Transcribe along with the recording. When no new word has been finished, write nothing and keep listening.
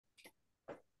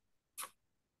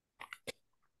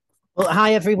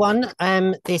Hi everyone.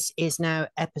 This is now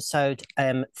episode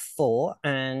 4,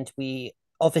 and we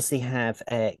obviously have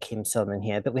Kim Suleman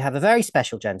here, but we have a very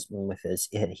special gentleman with us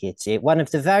here today. One of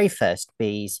the very first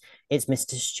bees. It's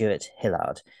Mr. Stuart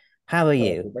Hillard. How are Hello,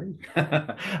 you?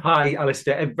 everybody. Hi,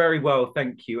 Alistair. Very well,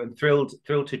 thank you, and thrilled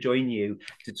to join you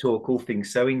to talk all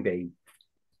things sewing bee.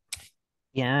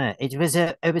 Yeah, it was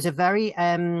a very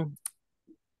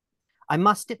I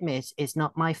must admit, it's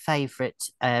not my favorite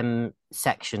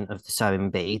section of the sewing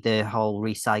bee, the whole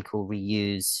recycle,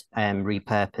 reuse,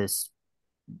 repurpose,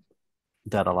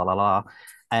 da da la la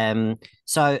la.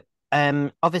 So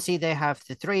obviously they have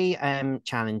the three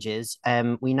challenges.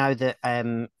 We know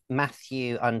that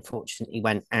Matthew unfortunately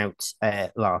went out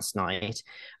last night.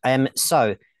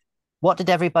 So what did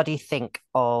everybody think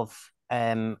of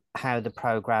how the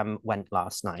program went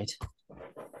last night?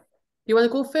 You want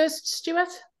to go first, Stuart?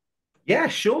 Yeah,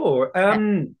 sure.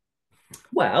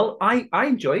 Well, I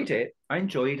enjoyed it. I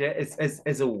enjoyed it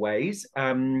as always.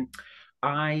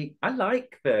 I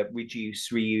like the reduce,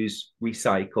 reuse,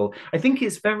 recycle. I think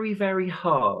it's very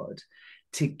hard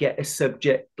to get a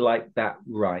subject like that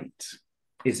right,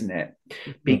 isn't it?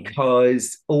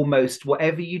 Because almost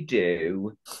whatever you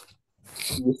do,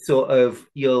 you sort of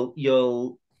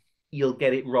you'll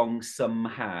get it wrong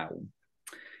somehow,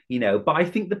 but I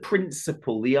think the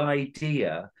principle, the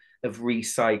idea of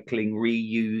recycling,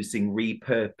 reusing,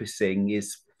 repurposing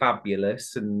is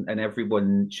fabulous, and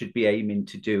everyone should be aiming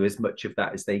to do as much of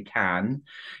that as they can.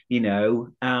 you know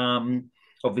um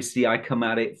Obviously, I come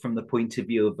at it from the point of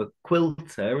view of a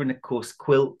quilter, and of course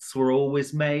quilts were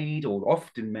always made, or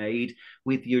often made,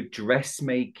 with your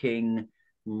dressmaking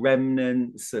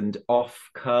remnants and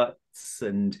offcuts,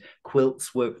 and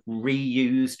quilts were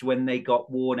reused when they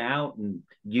got worn out and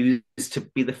used to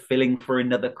be the filling for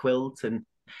another quilt. And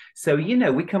so,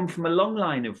 we come from a long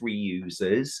line of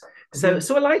reusers. So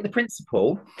I like the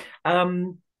principle.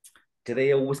 Do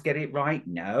they always get it right?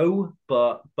 No,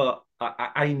 but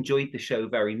I enjoyed the show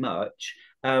very much.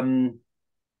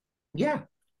 Yeah,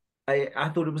 I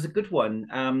thought it was a good one.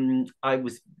 I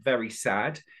was very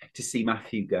sad to see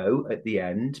Matthew go at the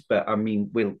end, but I mean,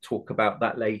 we'll talk about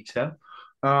that later.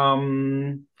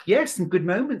 Yeah, some good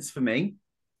moments for me.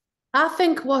 I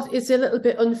think what is a little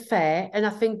bit unfair, and I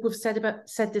think we've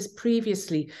said this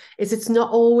previously, is it's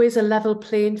not always a level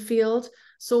playing field.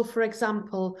 So, for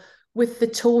example, with the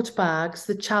tote bags,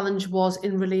 the challenge was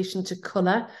in relation to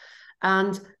colour,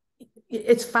 and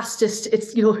it's fastest.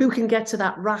 It's who can get to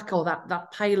that rack or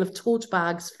that pile of tote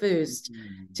bags first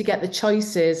to get the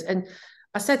choices. And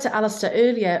I said to Alistair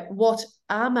earlier, what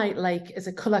I might like is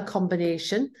a colour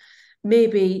combination,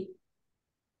 maybe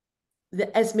the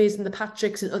Esmes and the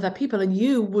Patricks and other people, and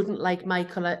you wouldn't like my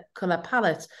color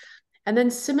palette. And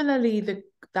then similarly,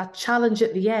 that challenge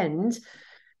at the end,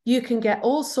 you can get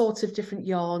all sorts of different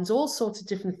yarns, all sorts of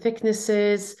different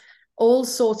thicknesses, all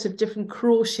sorts of different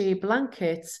crochet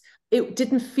blankets. It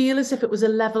didn't feel as if it was a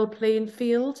level playing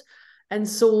field. And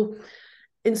so,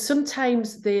 and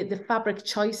sometimes the fabric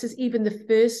choices, even the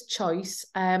first choice,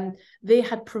 they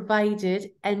had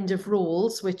provided end of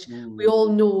rolls, which we all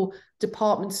know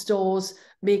department stores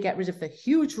may get rid of the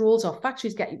huge rolls, or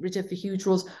factories get rid of the huge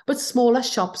rolls, but smaller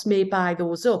shops may buy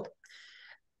those up.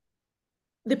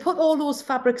 They put all those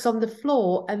fabrics on the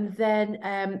floor, and then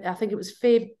I think it was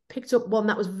Faye picked up one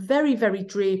that was very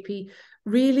drapey.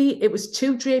 Really, it was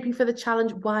too drapey for the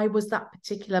challenge. Why was that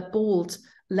particular bolt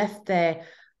left there?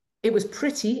 It was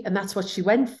pretty, and that's what she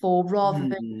went for, rather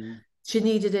than she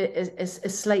needed a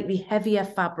slightly heavier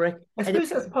fabric. I suppose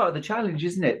that's part of the challenge,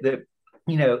 isn't it? That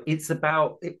it's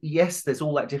about, yes, there's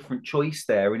all that different choice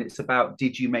there, and it's about,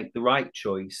 did you make the right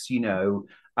choice?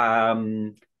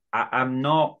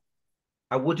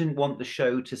 I wouldn't want the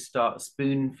show to start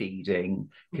spoon feeding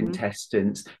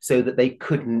contestants so that they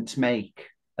couldn't make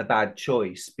a bad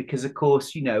choice, because of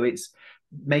course, it's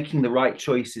making the right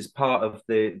choice is part of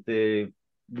the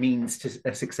means to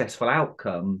a successful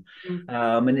outcome.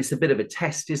 And it's a bit of a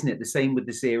test, isn't it? The same with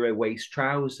the zero waste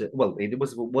trousers. Well, it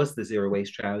was the zero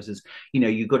waste trousers.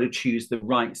 You've got to choose the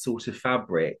right sort of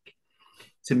fabric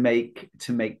to make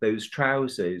those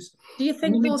trousers. Do you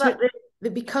think, though, that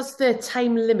because the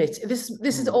time limit, this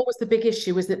is always the big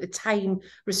issue, isn't it? The time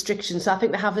restriction. So I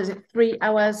think they have, is it 3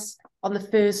 hours on the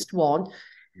first one?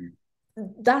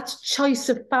 That choice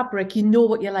of fabric,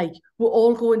 what you like. We're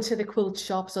all going to the quilt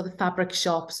shops or the fabric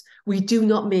shops. We do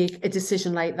not make a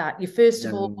decision like that. You first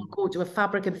of all will go to a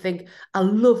fabric and think, I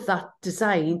love that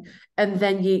design. And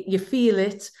then you feel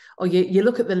it, or you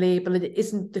look at the label and it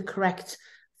isn't the correct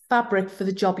fabric for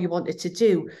the job you wanted to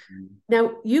do.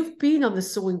 Now, you've been on the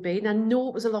sewing bee, and I know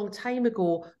it was a long time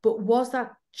ago, but was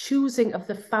that choosing of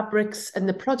the fabrics and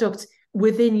the product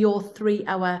within your 3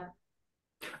 hour.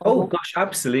 Oh gosh,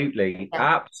 absolutely,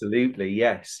 Yeah. absolutely,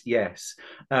 yes, yes.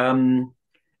 And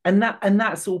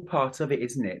that's all part of it,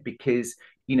 isn't it? Because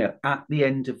at the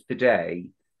end of the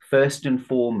day, first and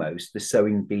foremost, the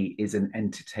Sewing Bee is an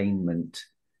entertainment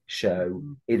show.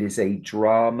 It is a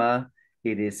drama.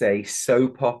 It is a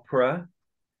soap opera,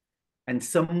 and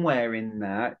somewhere in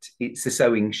that, it's a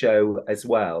sewing show as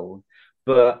well.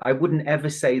 But I wouldn't ever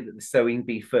say that the Sewing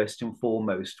Bee, first and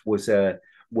foremost, was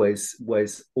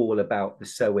all about the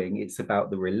sewing. It's about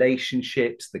the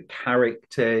relationships, the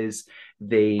characters,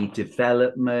 the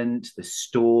development, the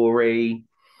story,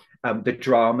 the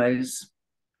dramas.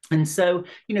 And so,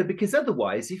 because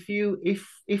otherwise,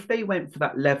 if they went for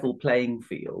that level playing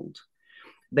field,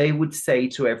 they would say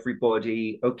to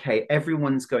everybody, okay,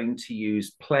 everyone's going to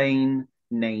use plain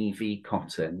navy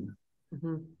cotton,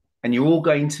 and you're all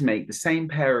going to make the same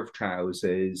pair of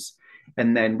trousers,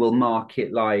 and then we'll mark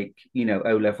it like,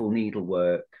 O-level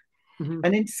needlework.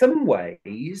 And in some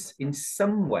ways,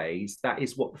 that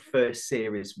is what the first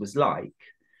series was like.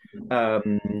 There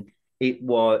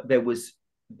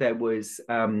was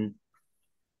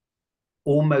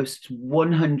almost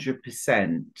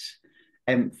 100%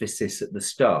 emphasis at the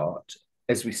start,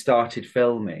 as we started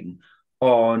filming,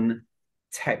 on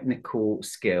technical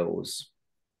skills,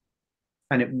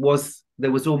 and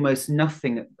there was almost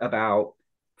nothing about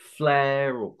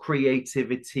flair or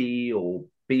creativity or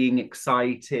being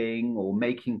exciting or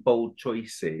making bold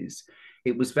choices.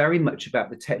 It was very much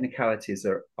about the technicalities.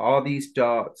 Are these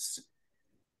darts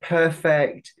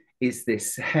perfect? Is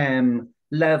this hem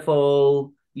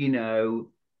level?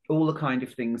 All the kind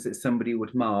of things that somebody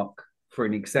would mark for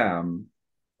an exam,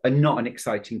 and not an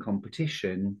exciting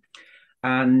competition.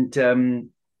 And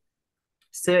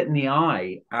certainly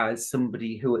I, as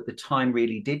somebody who at the time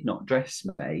really did not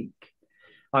dressmake,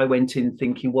 I went in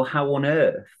thinking, well, how on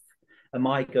earth am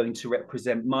I going to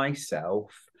represent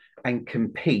myself and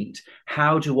compete?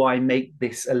 How do I make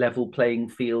this a level playing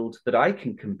field that I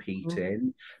can compete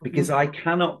in? Because I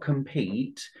cannot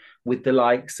compete with the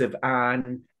likes of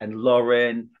Anne and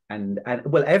Lauren and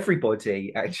well,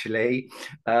 everybody actually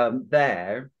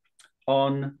there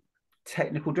on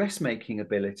technical dressmaking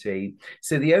ability.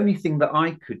 So the only thing that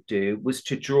I could do was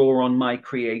to draw on my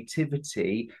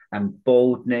creativity and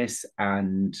boldness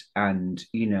and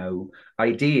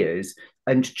ideas,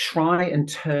 and try and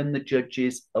turn the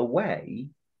judges away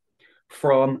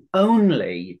from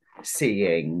only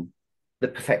seeing the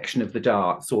perfection of the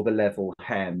darts or the level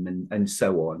hem and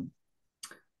so on.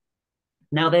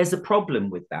 Now, there's a problem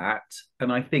with that,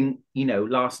 and I think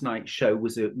last night's show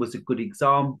was a good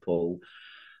example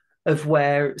of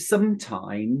where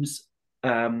sometimes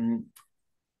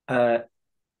a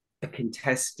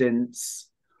contestant's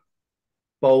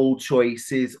bold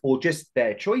choices, or just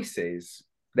their choices,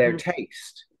 their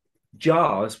taste,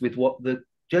 jars with what the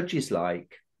judges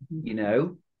like.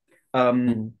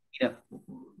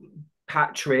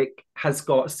 Patrick has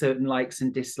got certain likes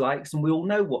and dislikes, and we all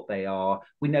know what they are.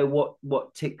 We know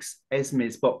what ticks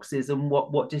Esme's boxes and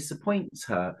what disappoints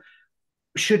her.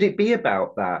 Should it be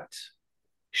about that?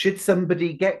 Should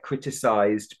somebody get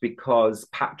criticised because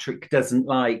Patrick doesn't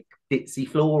like ditzy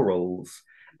florals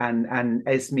and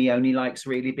Esme only likes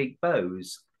really big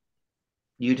bows?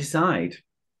 You decide.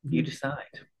 You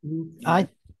decide.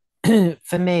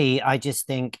 For me, I just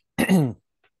think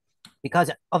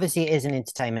because obviously it is an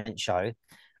entertainment show,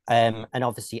 and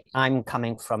obviously I'm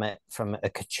coming from a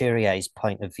couturier's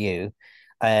point of view,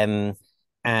 and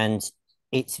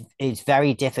it's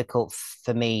very difficult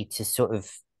for me to sort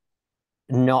of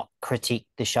not critique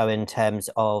the show in terms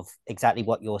of exactly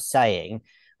what you're saying.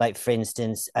 Like, for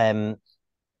instance,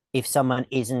 if someone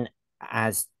isn't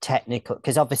as technical,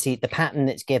 because obviously the pattern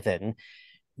that's given,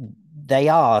 they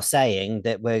are saying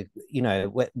that we're,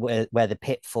 where the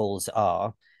pitfalls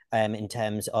are, in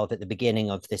terms of at the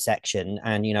beginning of the section,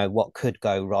 and what could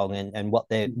go wrong, and what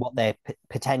they're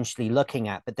potentially looking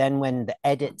at. But then when the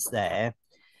edit's there,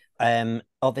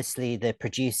 obviously the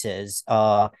producers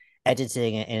are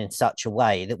editing it in such a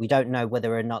way that we don't know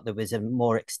whether or not there was a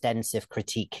more extensive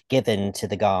critique given to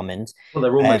the garment. Well,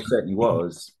 there almost certainly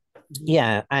was.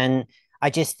 Yeah, and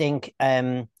I just think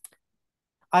I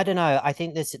don't know. I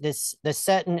think there's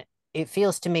certain. It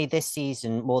feels to me this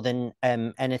season more than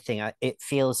anything. It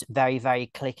feels very, very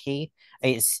clicky.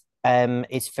 It's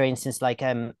for instance like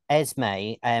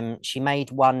Esme. She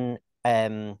made one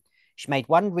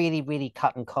really, really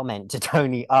cutting comment to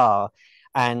Tony R,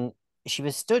 and she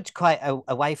was stood quite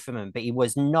away from him, but he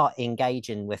was not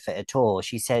engaging with it at all.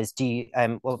 She says, "Do you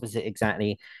what was it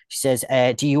exactly?" She says,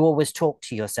 "Do you always talk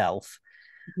to yourself?"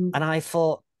 And I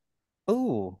thought,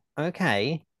 oh,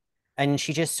 okay. and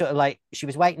she just sort of like she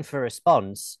was waiting for a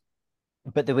response,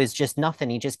 but there was just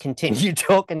nothing. He just continued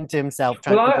talking to himself,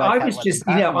 Well, trying to I work out was what the just,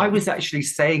 pattern I was. was actually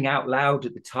saying out loud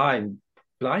at the time,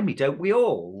 blimey, don't we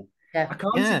all? I Yeah.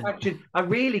 can't Yeah. imagine, I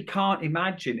really can't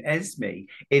imagine Esme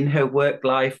in her work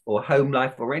life or home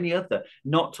life or any other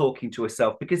not talking to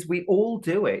herself, because we all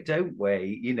do it, don't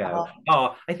we? You know,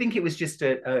 I think it was just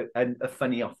a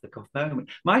funny off the cuff moment.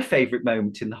 My favorite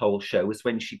moment in the whole show was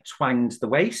when she twanged the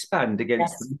waistband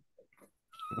against Yes.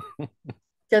 the.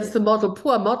 Against the model,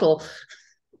 poor model.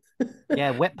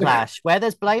 Yeah, whiplash. Where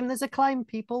there's blame, there's a claim,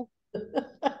 people.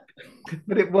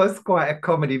 But it was quite a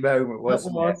comedy moment, It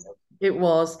wasn't it? was. It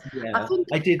was. I Yeah, think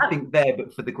I did think there,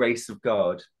 but for the grace of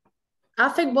God. I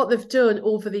think what they've done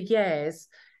over the years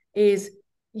is,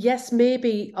 yes,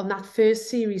 maybe on that first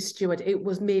series, Stuart, it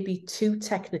was maybe too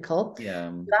technical.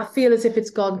 Yeah. But I feel as if it's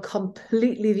gone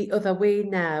completely the other way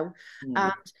now.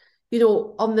 And, you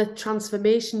know, on the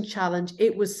transformation challenge,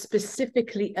 it was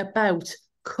specifically about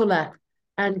colour,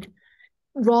 and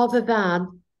rather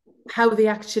than how they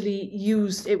actually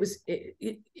used it was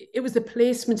the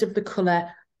placement of the colour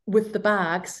with the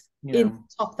bags in the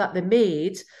top that they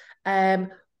made,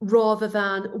 rather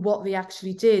than what they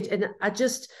actually did. And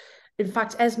in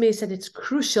fact, Esme said it's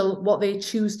crucial what they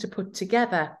choose to put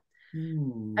together.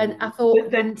 And I thought,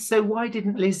 But then, so why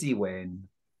didn't Lizzie win?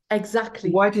 exactly.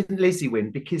 Why didn't Lizzie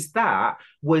win? Because that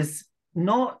was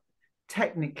not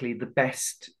technically the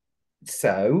best.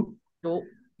 So, No,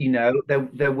 you know,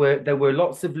 there were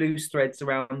lots of loose threads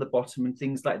around the bottom and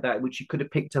things like that, which you could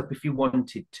have picked up if you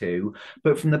wanted to.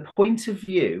 But from the point of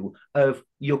view of,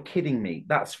 you're kidding me,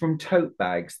 that's from tote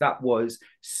bags. That was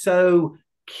so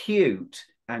cute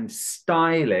and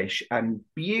stylish and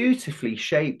beautifully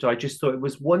shaped. I just thought it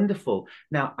was wonderful.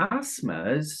 Now,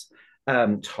 Asma's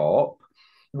top,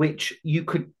 which you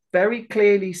could very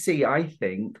clearly see, I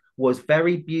think, was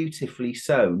very beautifully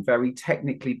sewn, very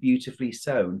technically beautifully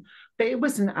sewn. But it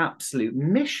was an absolute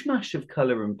mishmash of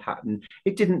colour and pattern.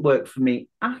 It didn't work for me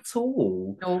at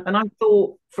all. no. And I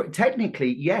thought,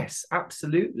 technically, yes,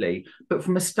 absolutely. But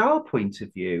from a style point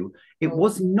of view, it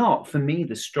was not, for me,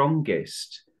 the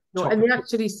strongest. No, and they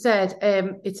actually said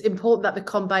it's important that they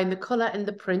combine the colour and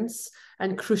the prints,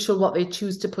 and crucial what they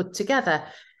choose to put together.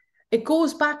 It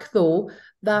goes back, though,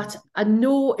 that I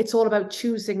know it's all about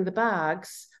choosing the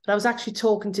bags, but I was actually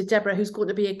talking to Deborah, who's going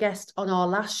to be a guest on our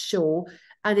last show,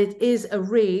 and it is a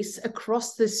race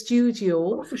across the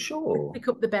studio. Oh, for sure. Pick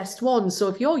up the best one. So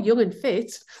if you're young and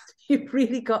fit, you've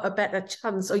really got a better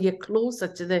chance, or you're closer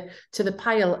to the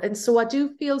pile. And so I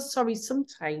do feel sorry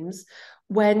sometimes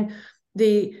when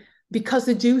because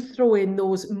they do throw in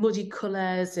those muddy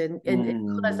colours and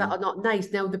colours that are not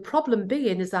nice. Now, the problem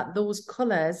being is that those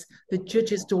colours the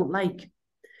judges don't like.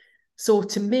 So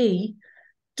to me,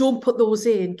 don't put those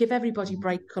in. Give everybody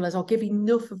bright colours, or give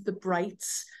enough of the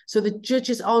brights, so the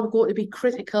judges aren't going to be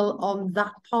critical on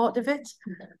that part of it.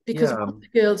 Because one of the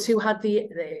girls who had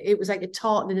it was like a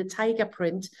tartan and a tiger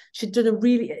print, she'd done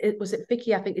was it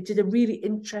Vicky? I think it did a really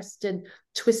interesting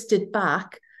twisted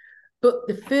back. But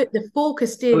the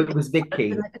focused in. Oh, it was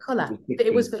Vicky. Like the colour.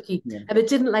 It was Vicky. Yeah. And it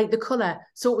didn't like the colour.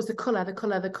 So it was the colour.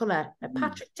 And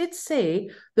Patrick did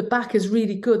say the back is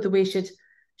really good, the way she'd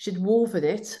woven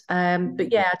it.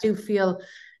 But yeah, I do feel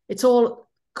it's all,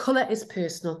 colour is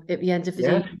personal at the end of the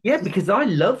day. Yeah, because I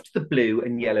loved the blue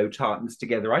and yellow tartans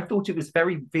together. I thought it was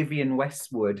very Vivienne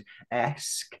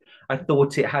Westwood-esque. I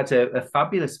thought it had a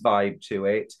fabulous vibe to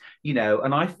it, you know,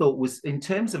 and I thought was, in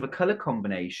terms of a colour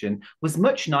combination, was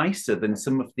much nicer than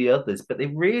some of the others, but they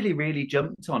really, really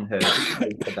jumped on her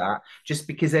for that, just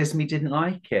because Esme didn't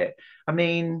like it. I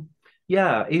mean,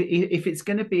 yeah, if it's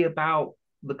going to be about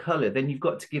the color, then you've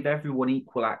got to give everyone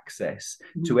equal access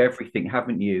to everything,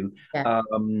 haven't you? Yeah.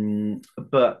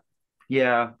 But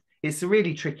yeah, it's a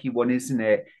really tricky one, isn't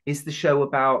it? Is the show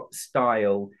about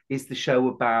style? Is the show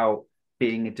about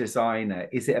being a designer?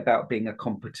 Is it about being a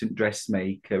competent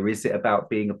dressmaker? Is it about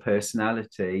being a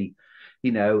personality?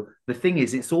 You know, the thing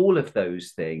is, it's all of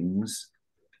those things,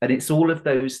 and it's all of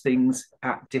those things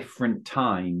at different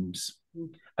times.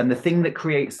 And the thing that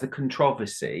creates the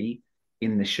controversy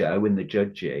in the show, in the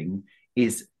judging,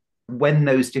 is when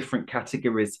those different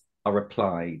categories are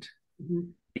applied.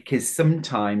 Because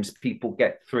sometimes people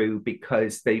get through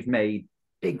because they've made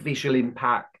big visual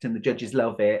impact and the judges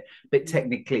love it, but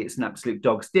technically it's an absolute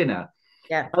dog's dinner.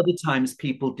 Yeah. Other times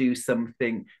people do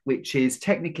something which is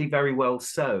technically very well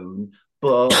sewn,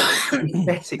 but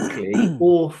aesthetically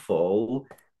awful,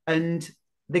 and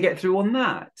they get through on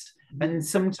that. And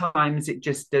sometimes it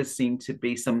just does seem to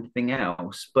be something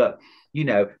else. But, you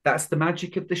know, that's the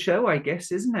magic of the show, I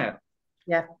guess, isn't it?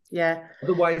 yeah.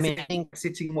 Otherwise, I mean, it's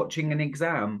sitting watching an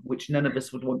exam, which none of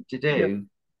us would want to No. do.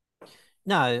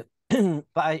 no,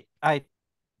 but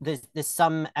there's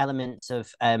some elements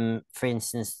of for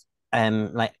instance,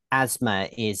 like asthma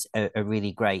is a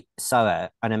really great sewer,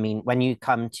 and I mean when you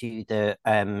come to the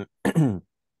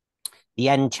the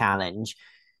end challenge,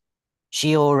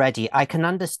 she already I can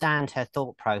understand her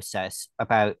thought process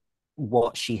about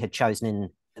what she had chosen in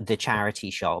the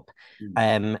charity shop,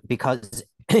 because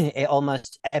it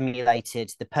almost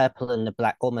emulated the purple and the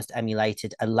black, almost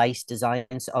emulated a lace design.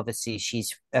 So obviously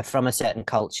she's from a certain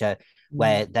culture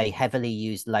where they heavily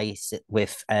use lace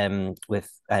with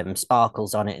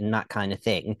sparkles on it and that kind of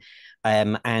thing,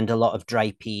 and a lot of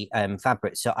drapey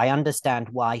fabric. So I understand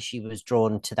why she was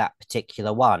drawn to that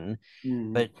particular one,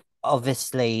 but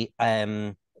obviously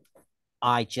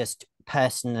I just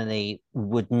personally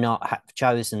would not have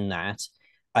chosen that,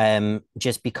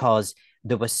 just because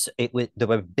there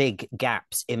were big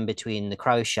gaps in between the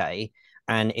crochet,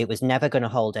 and it was never going to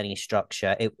hold any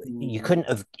structure. You couldn't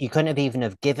have even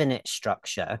have given it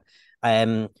structure.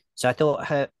 So I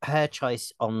thought her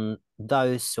choice on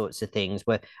those sorts of things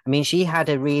were, I mean, she had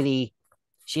a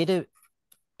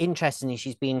interestingly,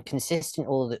 she's been consistent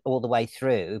all the way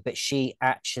through, but she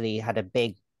actually had a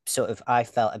big sort of, I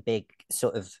felt a big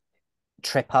sort of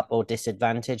trip up or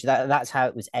disadvantage. That's how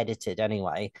it was edited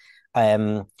anyway.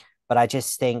 But I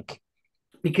just think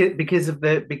because of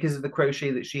the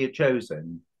crochet that she had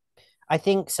chosen. I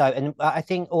think so, and I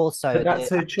think also But that's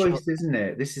her choice, isn't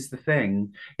it? This is the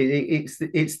thing.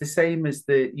 It's the same as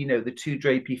the two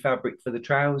drapey fabric for the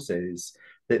trousers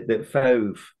that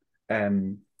Fauve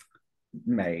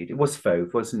made. It was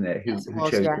Fauve, wasn't it? Who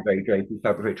chose the very drapey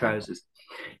fabric trousers.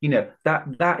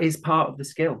 That is part of the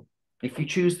skill. If you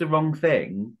choose the wrong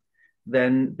thing,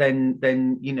 then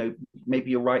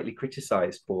maybe you're rightly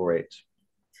criticized for it.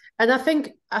 And I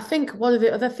think one of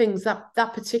the other things that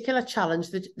particular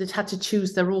challenge that had to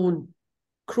choose their own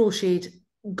crocheted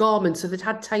garment, so they'd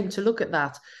had time to look at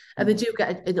that, and they do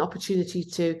get an opportunity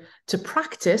to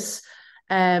practice.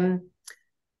 That's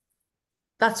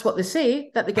what they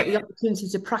say, that they get the opportunity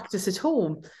to practice at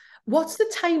home. What's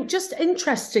the time, just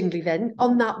interestingly then,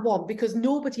 on that one, because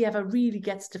nobody ever really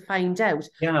gets to find out.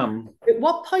 Yeah. At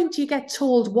what point do you get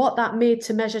told what that made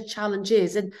to measure challenge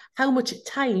is, and how much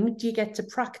time do you get to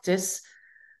practice?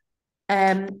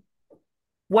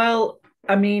 Well,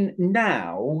 I mean,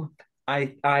 now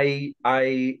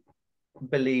I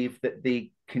believe that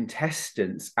the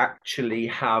contestants actually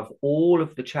have all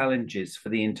of the challenges for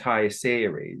the entire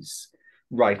series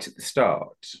right at the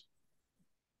start.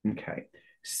 Okay.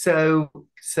 So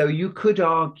you could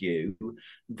argue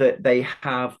that they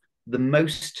have the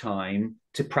most time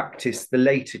to practice the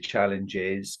later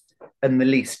challenges and the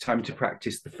least time to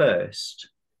practice the first.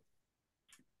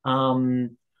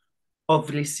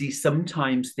 Obviously,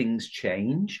 sometimes things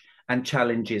change and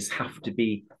challenges have to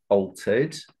be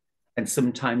altered, and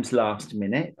sometimes last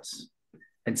minute.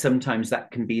 And sometimes that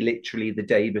can be literally the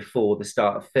day before the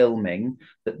start of filming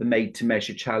that the made to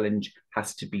measure challenge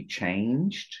has to be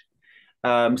changed.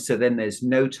 So then there's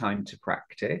no time to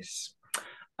practice.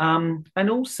 And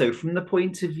also from the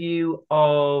point of view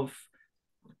of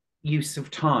use of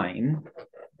time,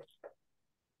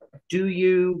 what do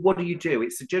you do?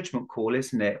 It's a judgment call,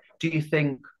 isn't it? Do you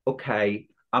think, okay,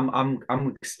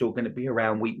 I'm still going to be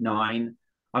around week 9.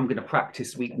 I'm going to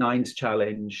practice week 9's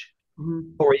challenge.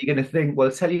 Or are you going to think, well,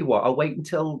 tell you what, I'll wait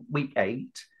until week 8.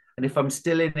 And if I'm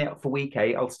still in it for week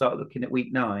 8, I'll start looking at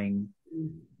week 9.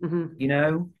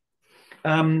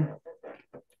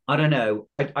 I don't know.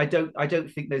 I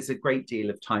don't think there's a great deal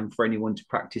of time for anyone to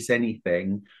practice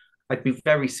anything. I'd be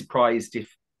very surprised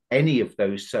if any of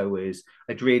those sewers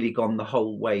had really gone the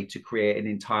whole way to create an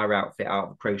entire outfit out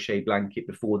of a crochet blanket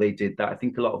before they did that. I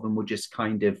think a lot of them would just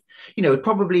kind of,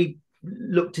 probably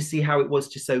look to see how it was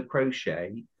to sew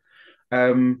crochet.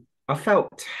 I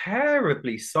felt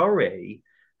terribly sorry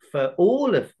for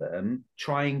all of them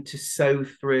trying to sew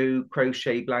through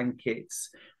crochet blankets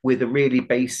with a really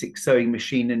basic sewing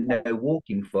machine and no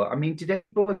walking foot. I mean, did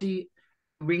anybody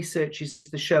researches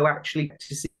the show actually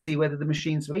to see whether the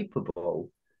machine's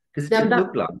capable? Because it didn't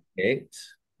look like it.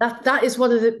 That is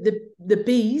one of the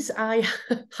bees I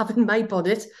have in my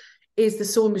bonnet, is the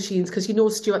sewing machines, because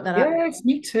Stuart, that yes,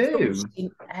 me too.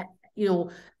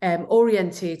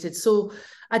 Orientated. So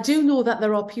I do know that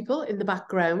there are people in the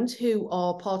background who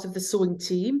are part of the sewing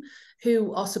team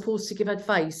who are supposed to give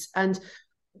advice, and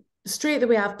straight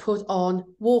away I've put on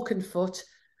walking foot,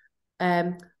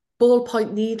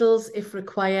 ballpoint needles if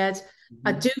required.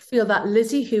 I do feel that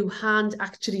Lizzie, who hand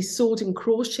actually sewed and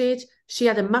crocheted, she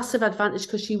had a massive advantage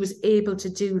because she was able to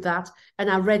do that, and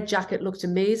our red jacket looked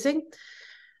amazing.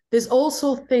 There's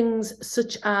also things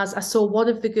such as, I saw one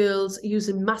of the girls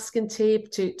using masking tape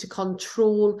to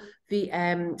control the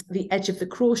edge of the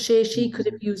crochet. She could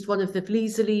have used one of the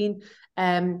Vliseline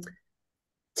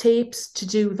tapes to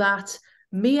do that.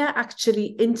 Mia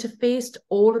actually interfaced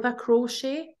all of her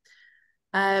crochet.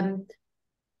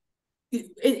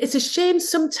 It's a shame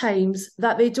sometimes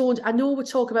that they don't. I know we're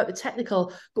talking about the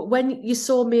technical, but when you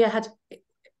saw Mia had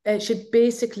she'd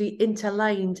basically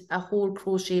interlined a whole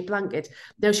crochet blanket.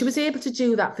 Now, she was able to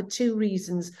do that for two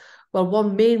reasons. Well,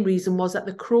 one main reason was that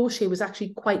the crochet was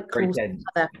actually quite close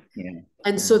together. Yeah.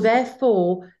 And so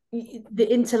therefore,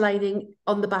 the interlining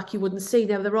on the back you wouldn't see.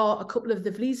 Now, there are a couple of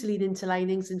the Vliseline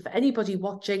interlinings, and for anybody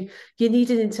watching, you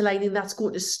need an interlining that's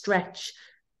going to stretch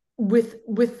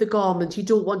with the garment. You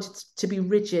don't want it to be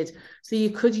rigid. So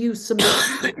you could use some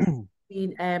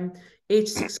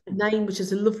H609, which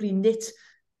is a lovely knit,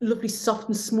 lovely soft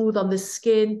and smooth on the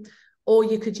skin, or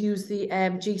you could use the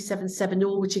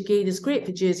G770, which again is great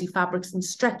for jersey fabrics and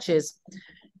stretches.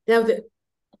 Now,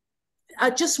 I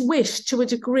just wish to a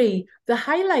degree they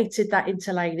highlighted that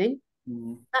interlining,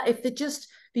 that if they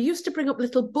used to bring up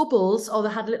little bubbles, or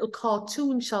they had a little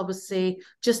cartoon, shall we say,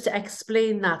 just to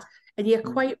explain that. And you're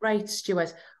quite right,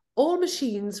 Stuart. All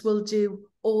machines will do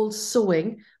all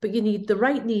sewing, but you need the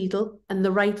right needle and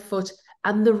the right foot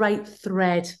and the right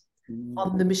thread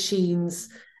on the machines.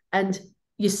 And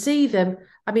you see them.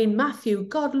 I mean, Matthew,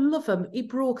 God love him, he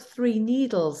broke 3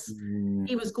 needles.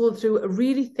 He was going through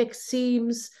really thick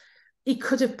seams. He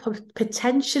could have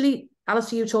potentially,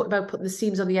 Alistair, you talked about putting the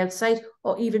seams on the outside,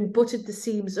 or even butted the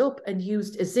seams up and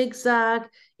used a zigzag.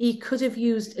 He could have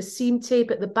used a seam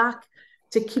tape at the back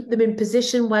to keep them in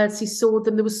position whilst he sewed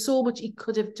them. There was so much he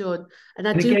could have done. And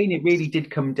again, it really did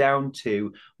come down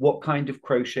to what kind of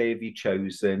crochet have you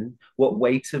chosen, what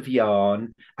weight of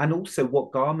yarn, and also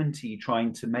what garment are you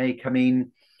trying to make. I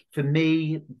mean, for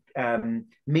me,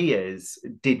 Mia's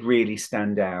did really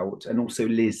stand out, and also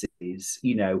Lizzie's.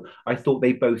 You know, I thought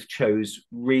they both chose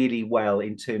really well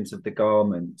in terms of the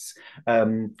garments.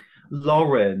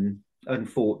 Lauren,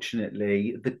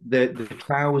 unfortunately, the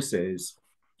trousers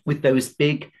with those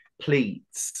big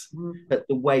pleats at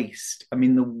the waist. I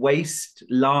mean, the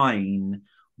waistline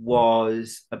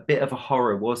was a bit of a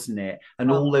horror, wasn't it?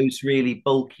 And all those really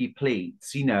bulky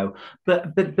pleats, you know.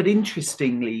 But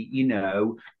interestingly, you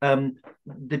know,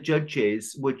 the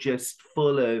judges were just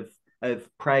full of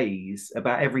praise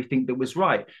about everything that was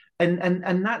right.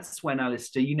 And that's when,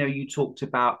 Alistair, you know, you talked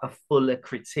about a fuller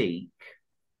critique.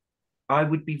 I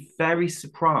would be very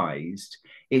surprised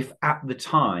if at the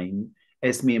time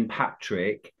Esme and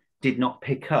Patrick did not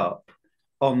pick up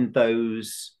on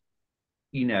those,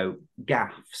 you know,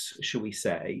 gaffes, shall we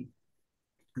say.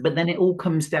 But then it all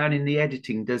comes down in the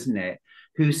editing, doesn't it?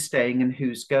 Who's staying and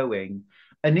who's going.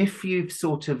 And if you've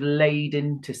sort of laid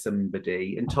into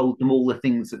somebody and told them all the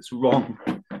things that's wrong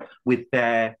with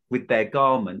their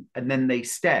garment, and then they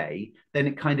stay, then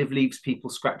it kind of leaves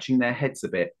people scratching their heads a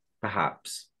bit,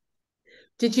 perhaps.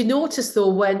 Did you notice,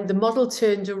 though, when the model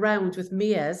turned around with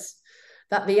Mia's,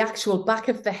 that the actual back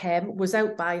of the hem was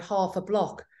out by half a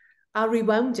block? I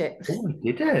rewound it. Oh, I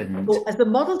didn't. So as the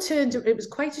model turned, it was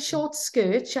quite a short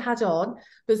skirt she had on,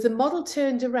 but as the model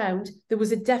turned around, there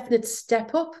was a definite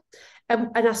step up. And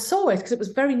I saw it because it was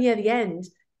very near the end.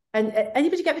 And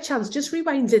anybody get the chance, just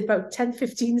rewind it about 10,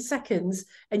 15 seconds,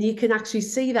 and you can actually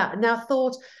see that. And I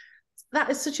thought, that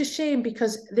is such a shame,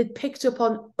 because they'd picked up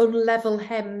on unlevel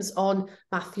hems on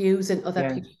Matthews and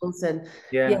other people's, and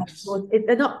so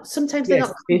they're not. Sometimes they're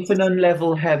not. If an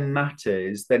unlevel hem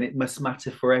matters, then it must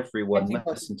matter for everyone,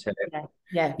 mustn't it?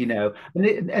 Yeah. You know,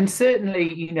 and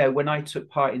certainly, you know, when I took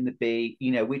part in the Bee,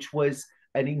 you know, which was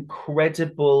an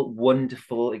incredible,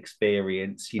 wonderful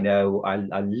experience. You know, I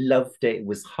loved it. It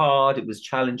was hard, it was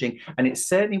challenging, and it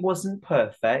certainly wasn't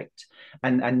perfect,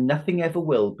 and nothing ever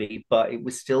will be, but it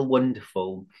was still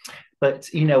wonderful. But,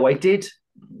 you know,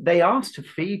 they asked for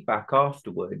feedback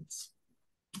afterwards,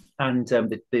 and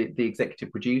the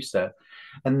executive producer,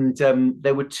 and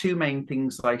there were 2 main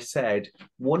things I said.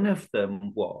 One of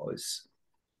them was,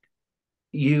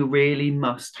 you really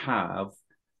must have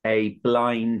a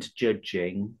blind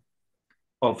judging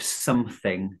of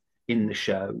something in the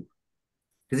show.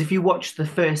 Because if you watch the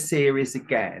first series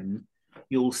again,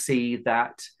 you'll see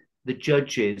that the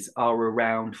judges are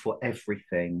around for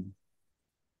everything.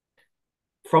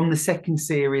 From the second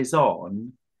series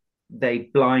on, they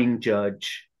blind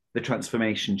judge the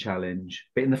transformation challenge.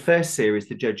 But in the first series,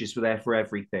 the judges were there for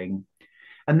everything.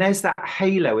 And there's that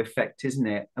halo effect, isn't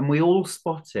it? And we all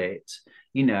spot it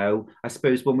You know, I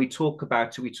suppose when we talk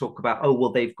about it, we talk about, oh,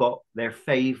 well, they've got their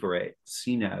favorites,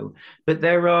 you know, but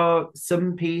there are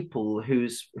some people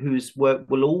whose work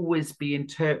will always be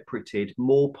interpreted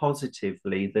more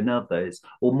positively than others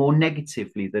or more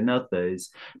negatively than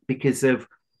others because of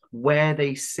where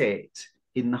they sit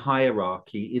in the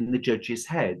hierarchy in the judges'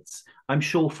 heads. I'm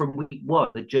sure from week one,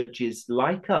 the judges,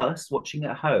 like us watching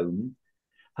at home,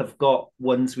 have got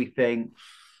ones we think,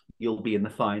 you'll be in the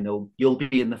final, you'll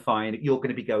be in the final, you're going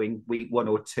to be going week 1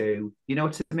 or 2. You know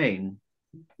what I mean?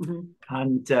 Mhm.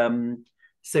 And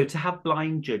so to have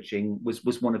blind judging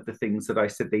was one of the things that I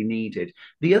said they needed.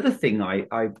 The other thing I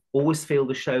always feel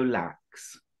the show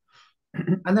lacks,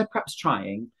 and they're perhaps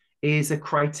trying, is a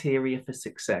criteria for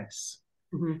success.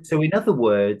 Mhm. So in other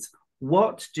words,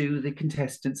 what do the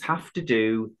contestants have to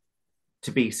do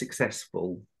to be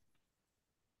successful?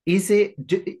 Is it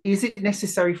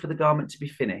necessary for the garment to be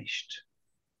finished?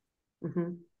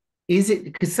 Mhm. Is it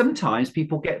because sometimes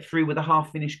people get through with a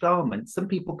half finished garment? Some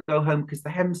people go home because the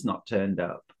hem's not turned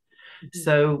up. Mhm.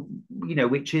 So, you know,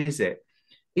 which is it?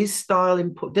 Is style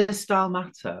input, does style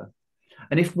matter?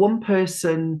 And if one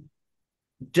person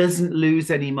doesn't lose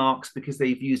any marks because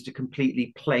they've used a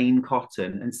completely plain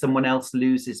cotton and someone else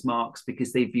loses marks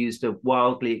because they've used a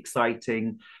wildly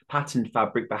exciting patterned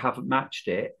fabric but haven't matched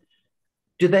it,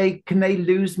 can they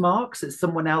lose marks at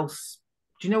someone else?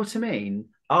 Do you know what I mean?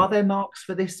 Are there marks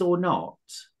for this or not?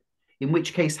 In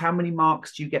which case, how many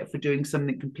marks do you get for doing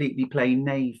something completely plain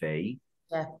navy?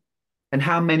 Yeah. And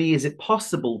how many is it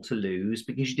possible to lose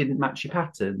because you didn't match your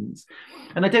patterns?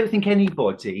 And I don't think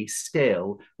anybody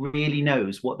still really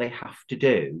knows what they have to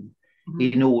do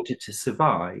Mhm. in order to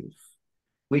survive,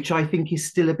 which I think is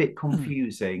still a bit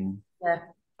confusing. Yeah.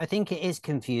 I think it is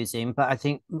confusing, but I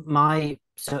think my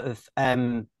sort of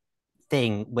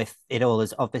thing with it all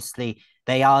is obviously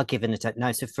they are given a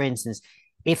no. So, for instance,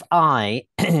 if I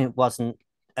wasn't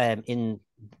in,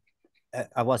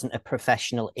 I wasn't a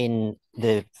professional in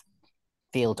the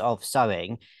field of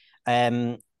sewing,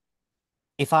 um,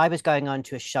 if I was going on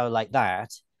to a show like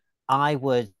that, I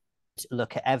would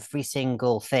look at every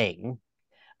single thing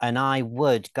and I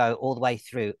would go all the way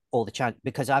through all the chance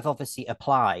because I've obviously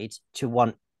applied to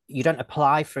one. You don't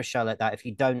apply for a show like that if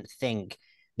you don't think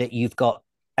that you've got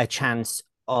a chance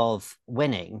of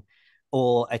winning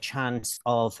or a chance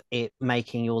of it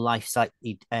making your life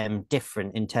slightly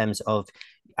different in terms of,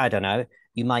 I don't know,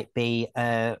 you might be,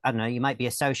 I don't know, you might be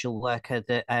a social worker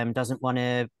that doesn't want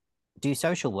to do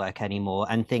social work anymore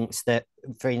and thinks that,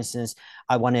 for instance,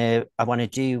 I want to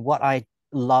do what I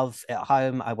love at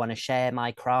home. I want to share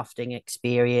my crafting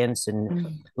experience,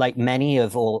 and like many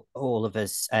of all of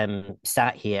us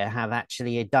sat here have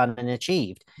actually done and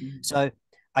achieved. So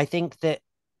I think that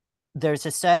there's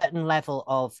a certain level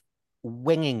of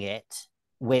winging it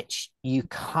which you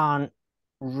can't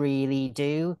really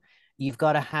do. You've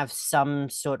got to have some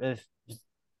sort of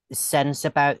sense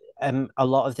about a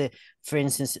lot of the, for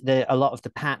instance, a lot of the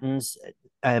patterns.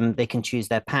 They can choose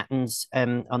their patterns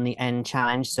on the end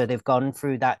challenge, so they've gone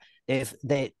through that. If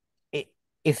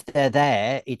they're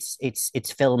there,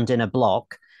 it's filmed in a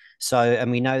block. So,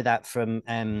 and we know that from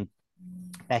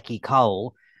Becky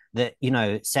Cole, that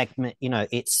segment,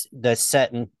 it's there's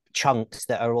certain chunks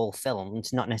that are all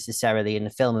filmed, not necessarily in the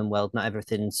filming world. Not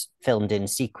everything's filmed in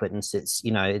sequence.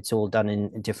 It's all done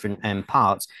in different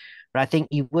parts. But I think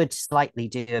you would slightly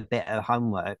do a bit of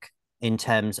homework in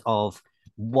terms of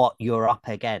what you're up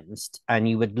against, and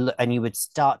you would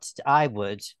start. I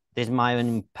would. There's my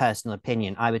own personal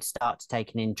opinion. I would start to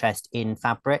take an interest in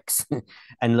fabrics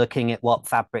and looking at what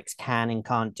fabrics can and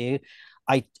can't do.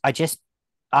 I I just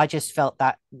I just felt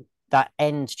that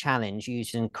end challenge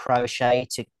using crochet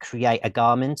to create a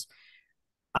garment.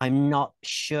 I'm not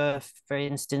sure, for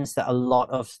instance, that a lot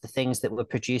of the things that were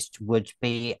produced would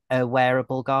be a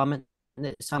wearable garment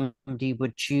that somebody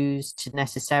would choose to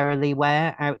necessarily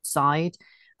wear outside.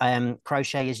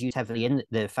 Crochet is used heavily in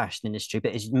the fashion industry,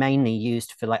 but it's mainly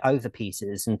used for like over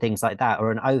pieces and things like that,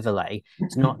 or an overlay.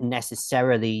 It's not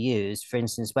necessarily used. For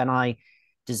instance, when I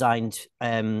designed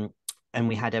and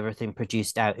we had everything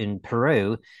produced out in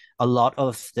Peru, a lot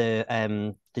of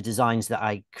the designs that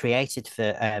I created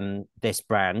for this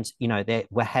brand, they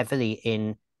were heavily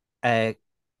in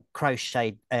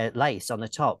crochet lace on the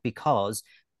top because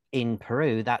in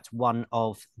Peru, that's one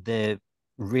of the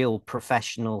real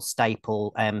professional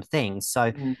staple things.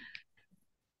 So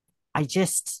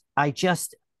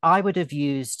I would have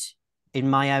used, in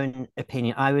my own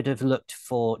opinion, I would have looked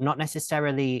for not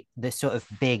necessarily the sort of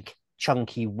big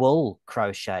chunky wool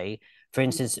crochet. For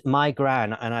instance, my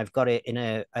gran, and I've got it in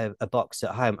a box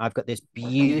at home, I've got this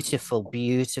beautiful,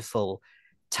 beautiful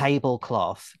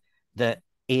tablecloth that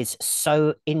is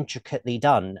so intricately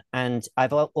done. And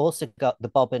I've also got the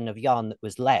bobbin of yarn that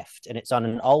was left, and it's on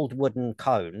an old wooden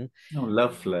cone. Oh,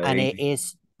 lovely. And it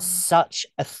is such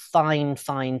a fine,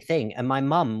 fine thing. And my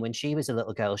mum, when she was a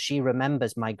little girl, she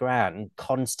remembers my gran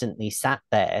constantly sat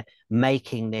there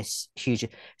making this huge.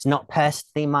 It's not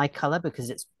personally my color because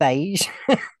it's beige,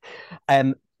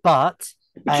 but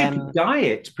But you could dye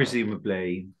it,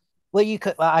 presumably. well, you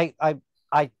could.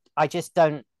 I just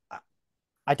don't.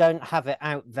 I don't have it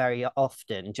out very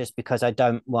often just because I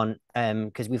don't want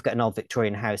because we've got an old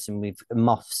Victorian house and we've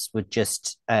moths would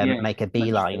just make a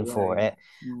beeline for it.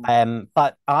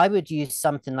 But I would use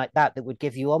something like that that would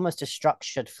give you almost a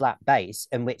structured flat base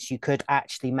in which you could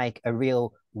actually make a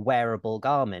real wearable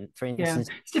garment. For instance,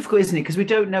 it's difficult, isn't it? Because we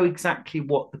don't know exactly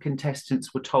what the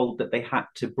contestants were told that they had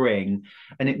to bring,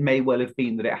 and it may well have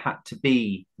been that it had to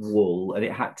be wool and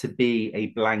it had to be a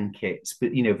blanket,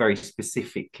 but very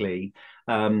specifically.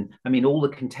 I mean, all the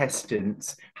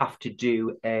contestants have to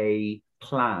do a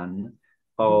plan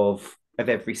of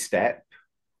every step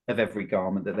of every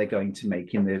garment that they're going to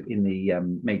make in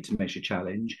the made to measure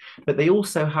challenge, but they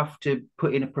also have to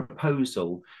put in a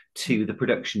proposal to the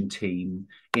production team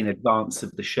in advance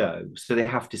of the show. So they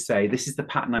have to say, this is the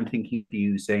pattern I'm thinking of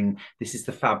using, this is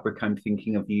the fabric I'm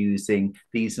thinking of using,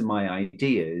 these are my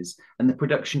ideas, and the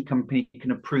production company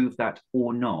can approve that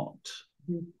or not.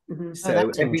 So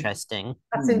that's interesting.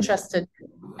 That's interesting.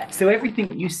 So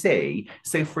everything you see,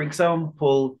 so for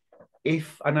example,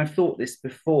 and I've thought this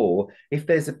before, if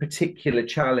there's a particular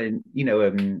challenge,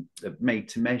 made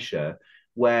to measure,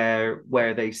 where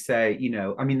they say,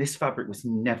 I mean, this fabric was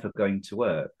never going to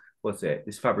work, was it?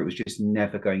 This fabric was just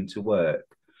never going to work.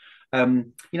 I've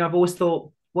always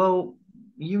thought, well,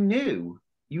 you knew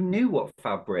what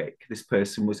fabric this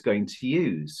person was going to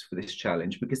use for this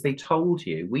challenge because they told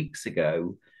you weeks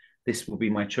ago, this will be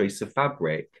my choice of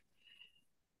fabric.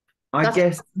 I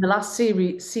guess the last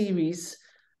series,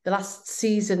 the last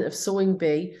season of Sewing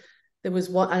Bee, there was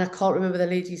one, and I can't remember the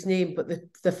lady's name, but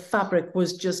the fabric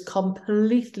was just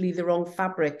completely the wrong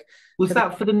fabric. Was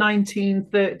that for the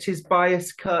 1930s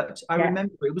bias cut? I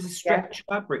remember it was a stretch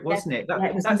fabric, wasn't it?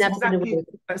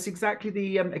 That's exactly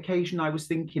the occasion I was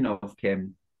thinking of,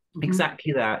 Kim.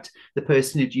 Exactly that. The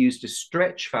person had used a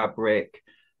stretch fabric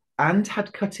and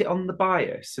had cut it on the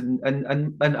bias. And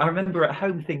I remember at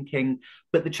home thinking,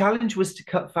 but the challenge was to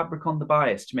cut fabric on the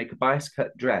bias to make a bias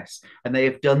cut dress. And they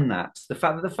have done that. The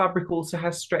fact that the fabric also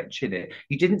has stretch in it.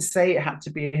 You didn't say it had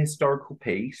to be a historical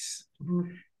piece,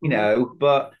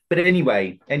 but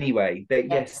anyway,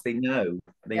 yes, they know.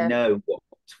 They know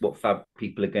what fabric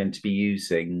people are going to be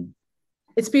using.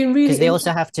 It's been really because they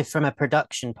also have to, from a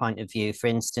production point of view, for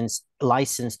instance,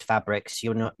 licensed fabrics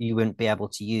you wouldn't be able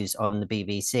to use on the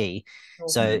BBC.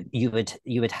 So there would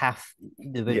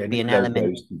be an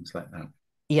element things like that.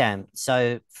 Yeah.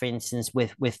 So for instance,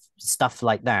 with stuff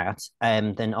like that,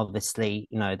 then obviously,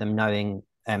 them knowing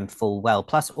full well.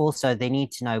 Plus also they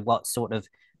need to know what sort of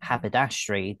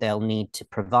haberdashery they'll need to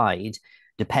provide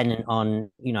dependent on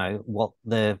what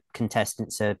the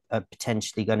contestants are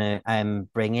potentially going to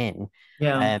bring in.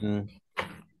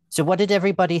 So what did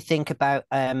everybody think about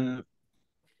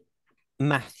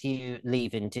Matthew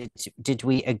leaving? Did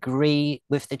we agree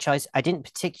with the choice? I didn't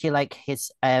particularly like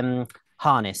his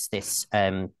harness this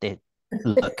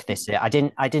look this year.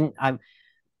 I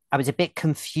was a bit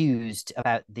confused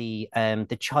about the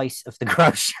choice of the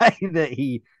crochet that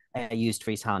he used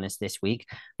for his harness this week,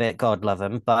 but God love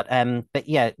him. But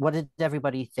yeah, what did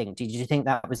everybody think? Did you think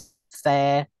that was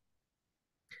fair?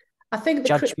 I think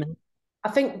judgment. I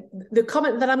think the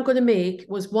comment that I'm going to make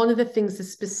was one of the things that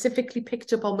specifically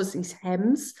picked up on was these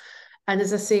hems, and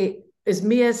as I say, as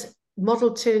Mia's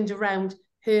model turned around,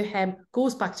 her hem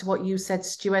goes back to what you said,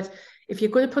 Stuart. If you're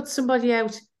going to put somebody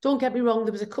out, don't get me wrong,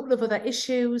 there was a couple of other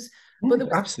issues. But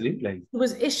absolutely. There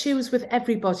was issues with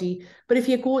everybody. But if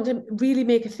you're going to really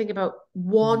make a thing about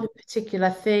one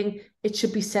particular thing, it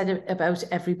should be said about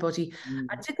everybody.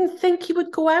 I didn't think he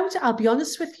would go out, I'll be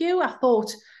honest with you. I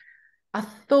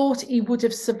thought he would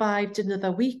have survived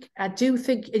another week. I do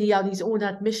think, on his own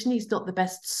admission, he's not the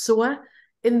best sewer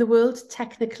in the world,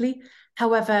 technically.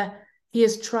 However, he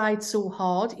has tried so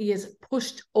hard. He has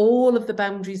pushed all of the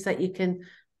boundaries that you can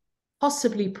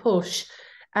possibly push.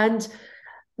 And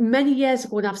many years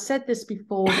ago, and I've said this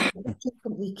before, the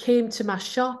company came to my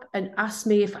shop and asked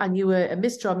me if I knew a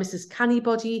Mr. or Mrs.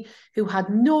 Cannybody who had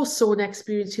no sewing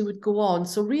experience who would go on.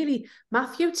 So really,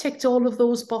 Matthew ticked all of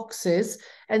those boxes.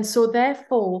 And so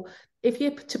therefore, if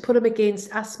you're to put him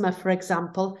against Asthma, for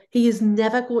example, he is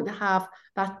never going to have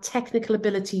that technical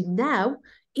ability now.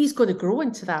 He's going to grow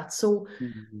into that. So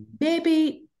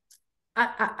maybe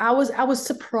I was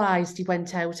surprised he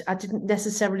went out. I didn't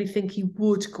necessarily think he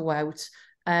would go out.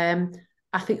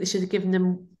 I think they should have given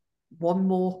him one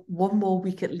more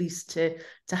week at least to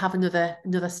have another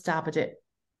stab at it.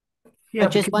 Yeah,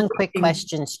 Just because one quick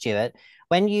question, Stuart.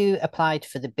 When you applied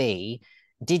for the bee,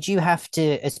 did you have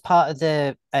to, as part of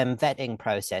the vetting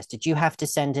process, did you have to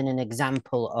send in an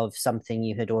example of something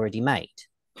you had already made?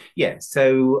 yeah.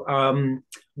 So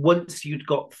once you'd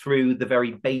got through the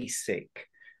very basic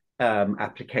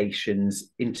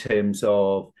applications in terms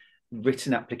of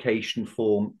written application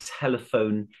form,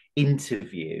 telephone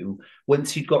interview,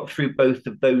 once you'd got through both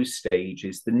of those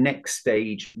stages, the next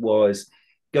stage was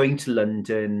going to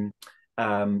London.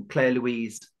 Claire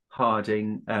Louise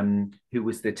Harding, who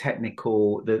was the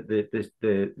technical,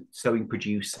 the sewing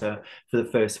producer for the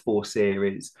first 4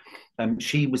 series,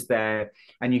 she was there,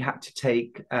 and you had to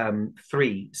take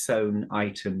 3 sewn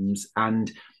items,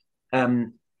 and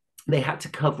they had to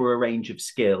cover a range of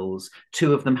skills.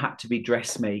 2 of them had to be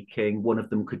dressmaking, 1 of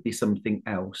them could be something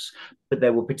else, but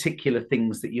there were particular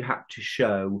things that you had to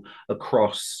show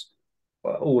across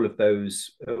all of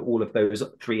those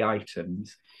 3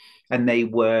 items, and they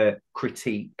were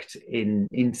critiqued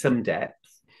in some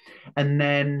depth. And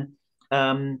then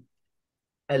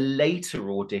a later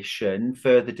audition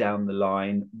further down the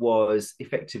line was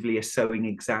effectively a sewing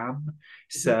exam.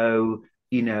 So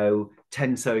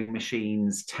 10 sewing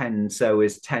machines, 10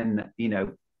 sewers, 10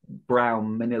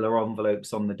 brown manila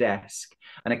envelopes on the desk,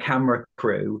 and a camera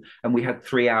crew, and we had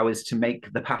 3 hours to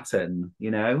make the pattern,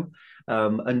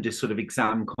 under sort of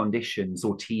exam conditions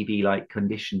or TV-like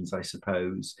conditions, I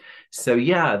suppose. So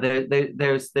yeah,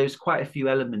 there's quite a few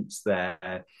elements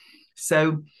there.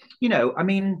 So, I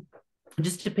mean,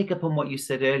 just to pick up on what you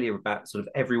said earlier about sort of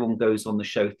everyone goes on the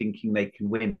show thinking they can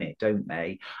win it, don't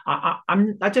they? I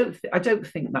don't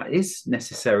think that is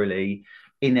necessarily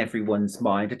in everyone's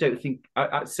mind. I don't think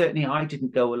certainly I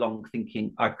didn't go along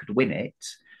thinking I could win it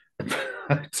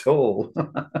at all.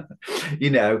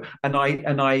 And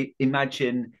I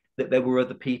imagine that there were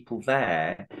other people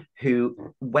there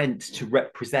who went to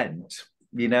represent,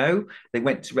 they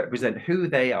went to represent who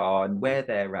they are and where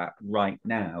they're at right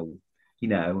now.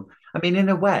 I mean, in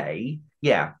a way,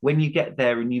 yeah, when you get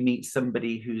there and you meet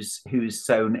somebody who's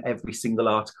sewn every single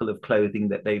article of clothing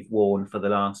that they've worn for the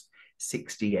last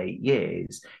 68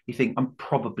 years, you think, I'm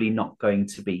probably not going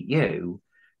to beat you,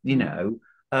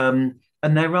 and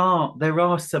there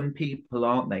are some people,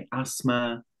 aren't they?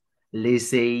 Asma,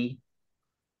 Lizzie,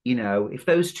 if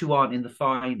those 2 aren't in the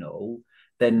final,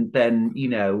 then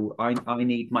I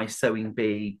need my Sewing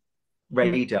Bee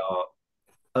radar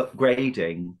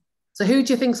upgrading. So who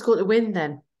do you think's going to win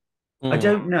then? I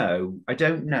don't know.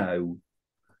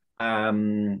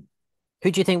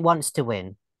 Who do you think wants to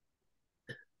win?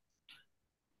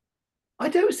 I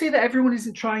don't see that everyone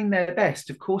isn't trying their best.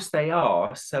 Of course they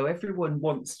are. So everyone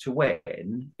wants to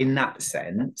win in that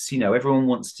sense. Everyone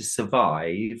wants to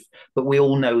survive, but we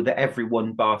all know that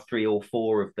everyone bar 3 or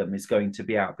 4 of them is going to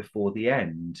be out before the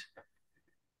end.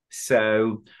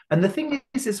 So, and the thing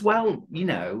is as well,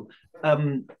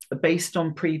 based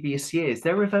on previous years,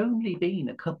 there have only been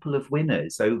a couple of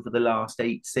winners over the last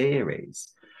 8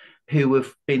 series who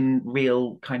have been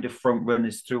real kind of front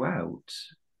runners throughout.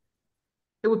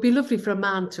 It would be lovely for a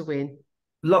man to win.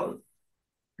 Wouldn't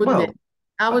it?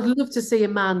 I would love to see a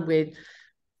man win.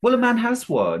 Well, a man has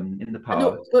won in the past.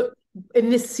 No, but in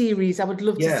this series, I would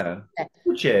love to see that.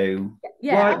 Would you?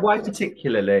 Yeah. Why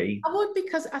particularly? I would,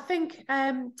 because I think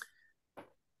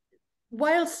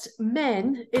whilst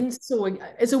men in sewing,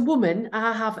 as a woman,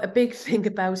 I have a big thing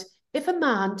about if a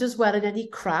man does well in any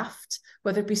craft,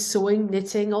 whether it be sewing,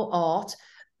 knitting, or art,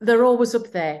 they're always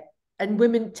up there. And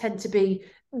women tend to be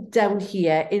down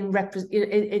here in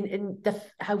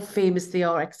how famous they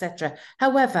are, etc.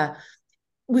 However,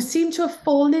 we seem to have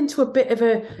fallen into a bit of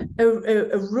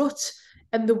a rut,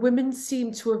 and the women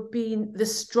seem to have been the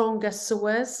stronger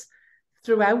sewers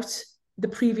throughout the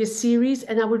previous series.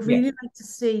 And I would really like to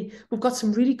see, we've got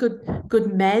some really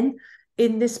good men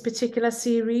in this particular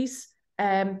series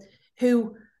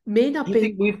who may not be.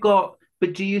 Think we've got,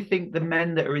 but do you think the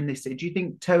men that are in this, do you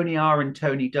think Tony R and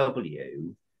Tony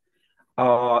W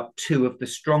are 2 of the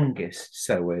strongest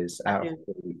sewers out of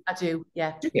the... I do,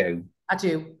 yeah. Do you? I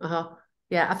do.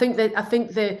 Yeah, I think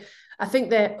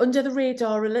they're under the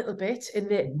radar a little bit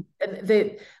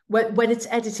when it's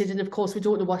edited, and of course we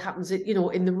don't know what happens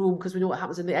in the room, because we know what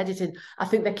happens in the editing. I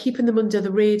think they're keeping them under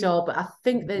the radar, but I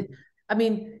think that, I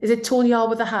mean, is it Tony R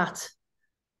with a hat?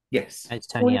 Yes, it's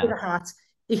Tony R with a hat.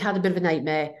 He had a bit of a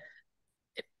nightmare.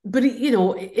 But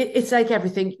it's like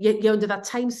everything. You're under that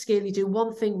time scale. You do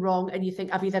one thing wrong, and you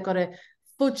think, I've either got to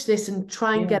fudge this and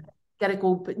try and get it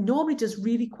going, but normally does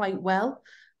really quite well.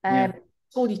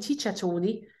 Tony, teacher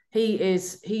Tony,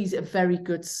 he's a very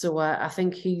good sewer. I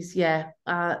think he's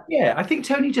I think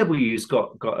Tony W's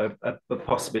got a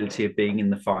possibility of being in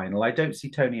the final. I don't see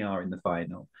Tony R in the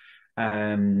final.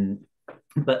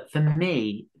 But for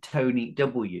me, Tony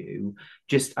W,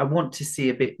 I want to see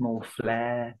a bit more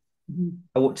flair.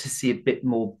 I want to see a bit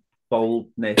more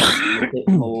boldness, a bit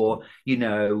more, you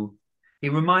know. He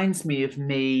reminds me of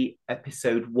me,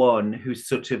 episode 1, who's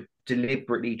sort of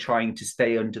deliberately trying to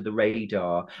stay under the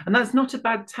radar. And that's not a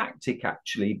bad tactic,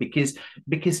 actually, because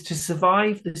to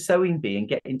survive the sewing bee and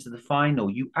get into the final,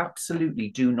 you absolutely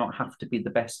do not have to be the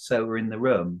best sewer in the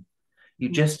room. You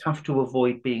just have to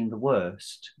avoid being the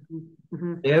worst.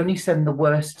 They only send the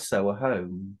worst sewer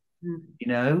home, you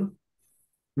know?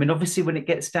 I mean, obviously, when it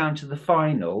gets down to the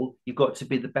final, you've got to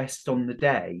be the best on the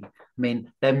day. I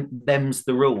mean, them's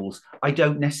the rules. I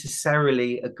don't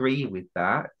necessarily agree with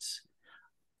that,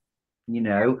 you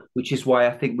know, which is why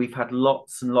I think we've had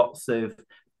lots and lots of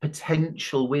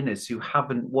potential winners who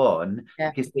haven't won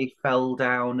because they fell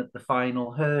down at the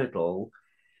final hurdle,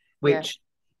 which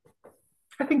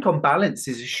I think on balance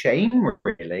is a shame,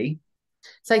 really.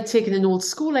 It's like taking an old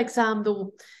school exam,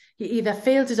 though. You either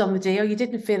failed it on the day or you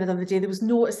didn't fail it on the day. There was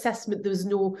no assessment. There was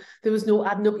no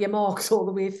adding up your marks all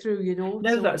the way through, you know.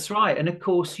 No, that's right. And of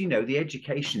course, you know, the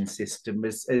education system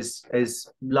has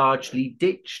largely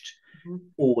ditched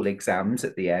all exams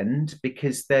at the end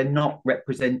because they're not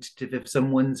representative of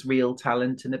someone's real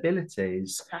talent and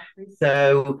abilities. Exactly.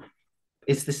 So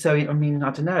it's the sewing. I mean,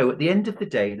 I don't know. At the end of the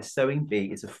day, the sewing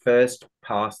bee is a first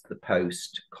past the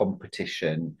post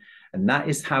competition, and that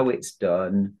is how it's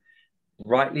done,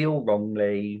 rightly or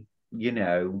wrongly, you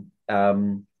know.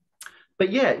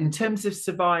 But yeah, in terms of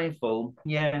survival,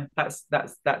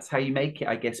 that's how you make it,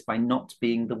 I guess, by not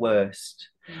being the worst.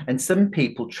 And some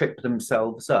people trip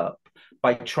themselves up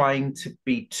by trying to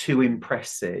be too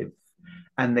impressive,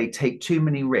 and they take too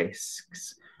many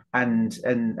risks, and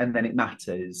then it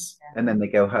matters, and then they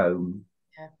go home.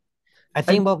 I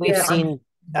think what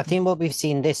we've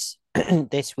seen this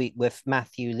this week with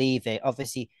Matthew leaving,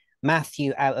 obviously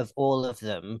Matthew, out of all of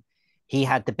them, he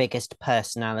had the biggest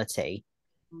personality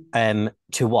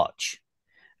to watch.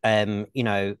 You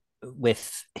know,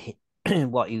 with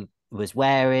what he was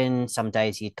wearing, some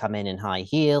days he'd come in high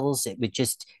heels. It would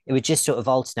just sort of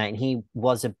alternate, and he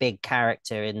was a big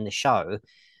character in the show.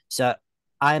 So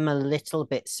I'm a little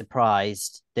bit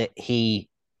surprised that he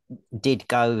did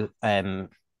go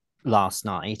last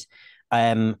night.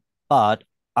 But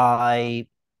I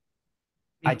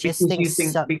just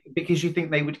because you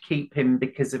think they would keep him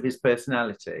because of his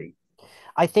personality.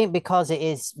 I think because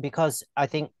I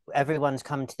think everyone's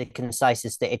come to the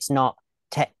consensus that it's not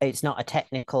a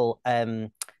technical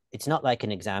it's not like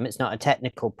an exam, it's not a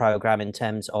technical program in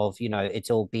terms of, you know,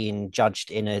 it's all being judged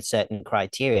in a certain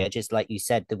criteria. Just like you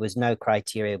said, there was no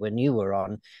criteria when you were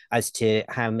on as to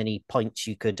how many points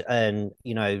you could earn,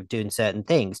 you know, doing certain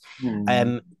things.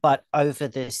 But over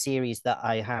the series that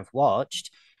I have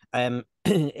watched,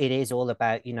 it is all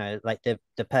about, you know, like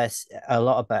a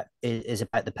lot about is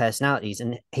about the personalities,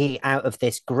 and he, out of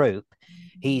this group,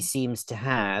 he seems to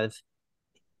have,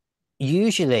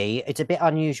 usually it's a bit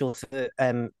unusual for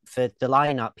the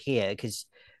lineup here, because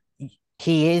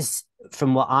he is,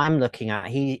 from what I'm looking at,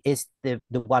 he is the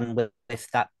one with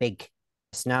that big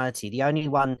personality. The only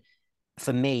one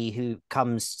for me who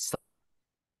comes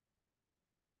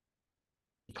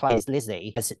plays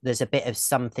Lizzie. There's a bit of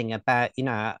something about, you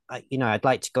know, I'd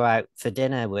like to go out for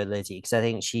dinner with Lizzie because I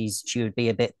think she would be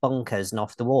a bit bonkers and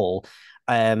off the wall.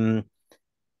 But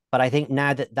I think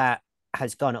now that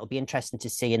has gone, it'll be interesting to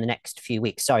see in the next few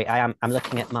weeks. Sorry, I'm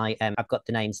looking at my I've got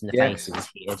the names and the faces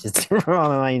here just to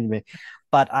remind me.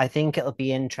 But I think it'll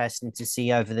be interesting to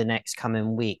see over the next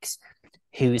coming weeks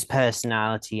whose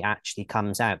personality actually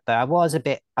comes out. But I was a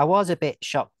bit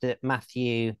shocked that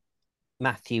Matthew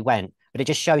went. But it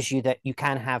just shows you that you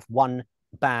can have one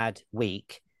bad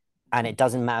week, and it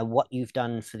doesn't matter what you've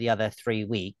done for the other 3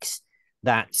 weeks.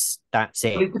 That's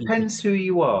it. Well, it depends who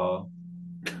you are.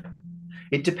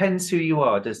 It depends who you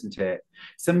are, doesn't it?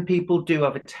 Some people do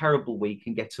have a terrible week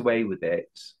and get away with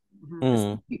it.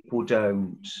 Some people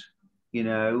don't. You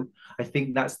know, I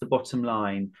think that's the bottom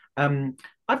line.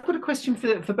 I've got a question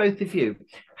for both of you.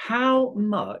 How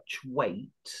much weight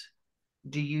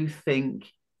do you think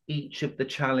each of the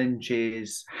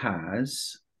challenges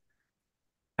has,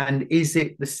 and is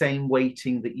it the same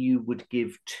weighting that you would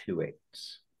give to it?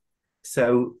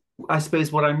 So I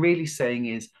suppose what I'm really saying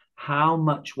is, how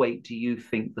much weight do you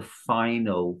think the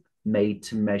final made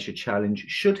to measure challenge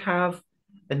should have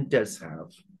and does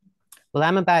have? Well,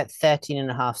 I'm about 13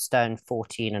 and a half stone,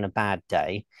 14 on a bad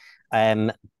day.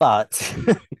 But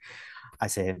I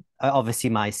say, obviously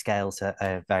my scales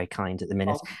are very kind at the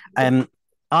minute. Oh.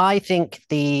 I think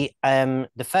the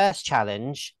first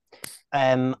challenge,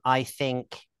 I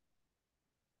think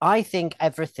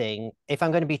everything, if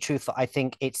I'm going to be truthful, I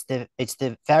think it's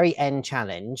the very end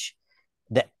challenge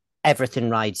that everything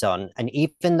rides on. And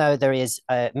even though there is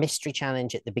a mystery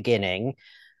challenge at the beginning,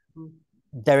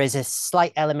 there is a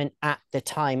slight element at the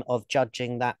time of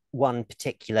judging that one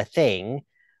particular thing.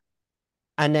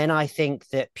 And then I think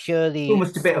that purely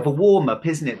Almost a bit of a warm up,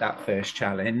 isn't it? That first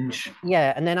challenge.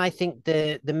 yeah, and then I think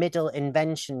the middle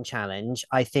invention challenge,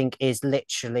 I think, is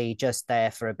literally just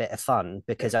there for a bit of fun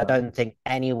because I don't think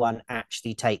anyone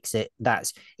actually takes it.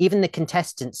 That's even the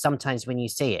contestants, sometimes when you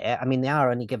see it, I mean, they are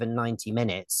only given 90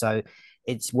 minutes, so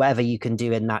it's whatever you can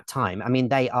do in that time. I mean,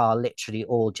 they are literally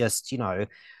all just, And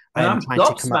I'm trying to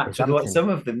come up with gobsmacked with what something. some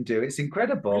of them do. It's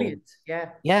incredible. Brilliant. Yeah.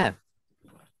 Yeah.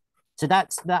 So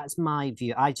that's my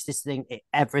view. I just think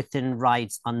everything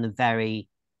rides on the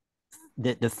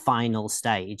final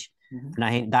stage, and I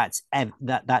think that's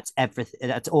everything.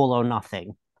 That's all or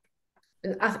nothing.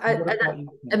 And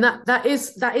that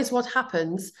is what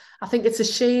happens. I think it's a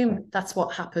shame that's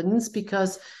what happens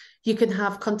because you can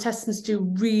have contestants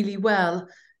do really well,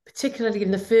 particularly in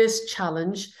the first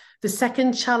challenge. The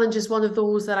second challenge is one of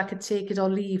those that I could take it or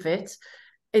leave it.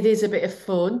 It is a bit of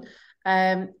fun.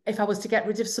 If I was to get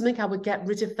rid of something, I would get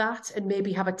rid of that and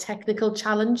maybe have a technical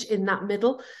challenge in that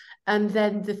middle. And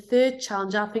then the third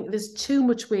challenge, I think there's too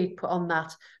much weight put on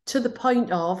that to the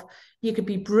point of you could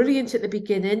be brilliant at the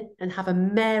beginning and have a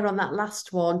mare on that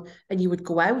last one and you would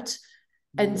go out.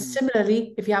 And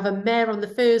similarly, if you have a mare on the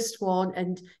first one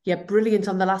and you're brilliant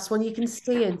on the last one, you can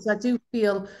stay in. So I do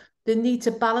feel the need to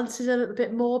balance it a little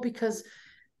bit more because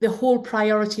the whole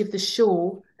priority of the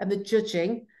show and the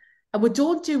judging, and we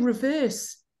don't do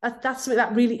reverse. That's something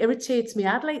that really irritates me.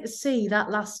 I'd like to see that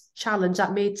last challenge,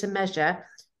 that made to measure,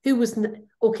 whose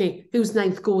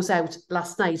ninth goes out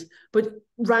last night, but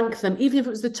rank them, even if it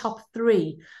was the top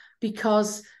three,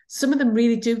 because some of them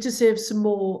really do deserve some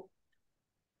more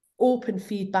open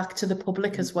feedback to the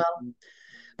public as well.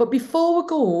 But before we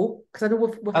go, because I know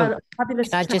we've had a fabulous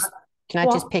Can I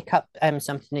just pick up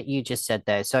something that you just said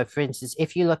there? So, for instance,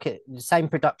 if you look at the same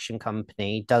production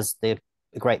company does the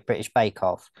Great British Bake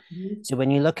Off. So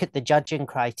when you look at the judging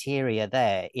criteria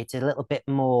there, it's a little bit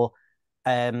more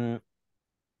it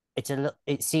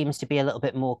seems to be a little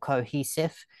bit more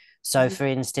cohesive. So for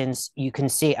instance, you can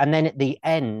see, and then at the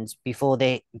end, before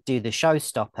they do the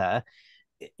showstopper,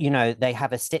 they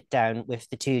have a sit down with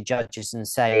the two judges and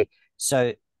say,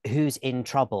 so who's in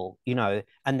trouble,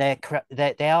 and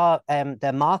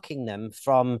they're marking them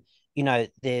from,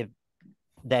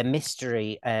 their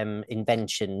mystery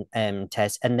invention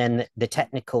test, and then the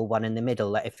technical one in the middle,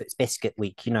 like if it's biscuit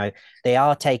week, they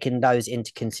are taking those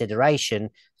into consideration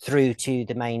through to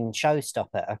the main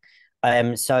showstopper.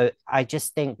 So I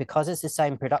just think because it's the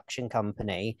same production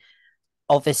company,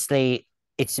 obviously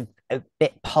it's a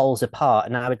bit poles apart,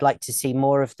 and I would like to see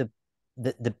more of the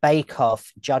Bake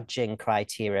Off judging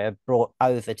criteria brought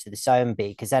over to the Sewing Bee,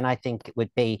 because then I think it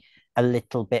would be a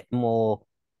little bit more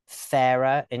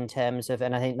fairer in terms of,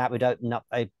 and I think that would open up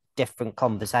a different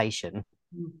conversation.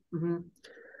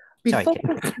 Before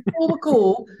we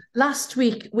go, last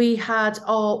week we had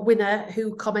our winner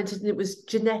who commented, and it was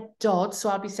Jeanette Dodd. So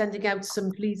I'll be sending out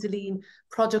some Glycerin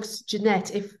products.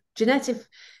 Jeanette, if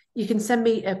you can send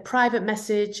me a private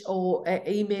message or an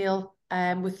email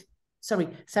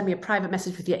send me a private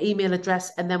message with your email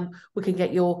address, and then we can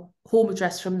get your home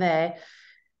address from there.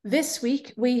 This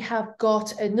week, we have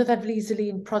got another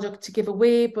Glycerin product to give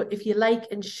away, but if you like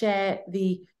and share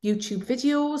the YouTube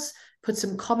videos, put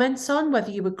some comments on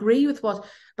whether you agree with what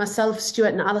myself, Stuart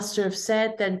and Alistair have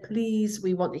said, then please,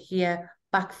 we want to hear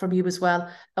back from you as well,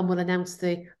 and we'll announce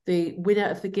the winner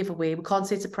of the giveaway. We can't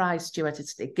say it's a prize, Stuart,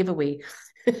 it's a giveaway.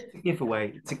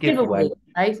 It's a giveaway.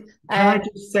 Right? Can I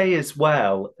just say as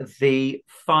well, the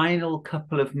final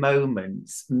couple of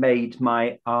moments made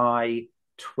my eye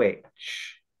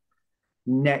twitch.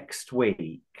 Next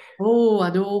week. Oh, I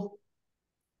know.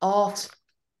 Art.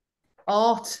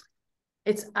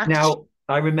 It's actually... Now,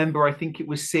 I remember, I think it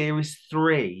was series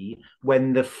 3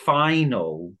 when the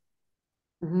final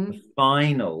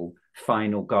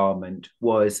garment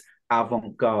was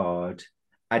avant-garde,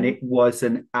 and it was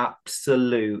an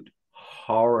absolute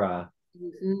horror.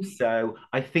 So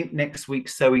I think next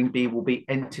week's Sewing Bee will be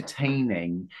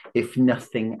entertaining, if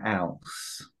nothing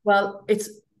else. Well, it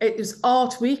was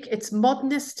Art Week. It's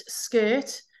modernist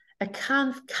skirt, a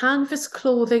canvas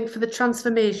clothing for the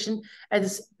transformation, and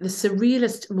the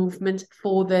surrealist movement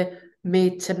for the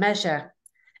made to measure.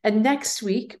 And next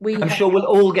week I'm sure we'll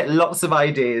all get lots of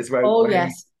ideas, won't we?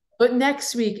 yes. But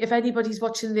next week, if anybody's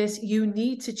watching this, you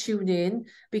need to tune in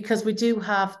because we do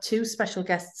have 2 special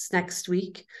guests next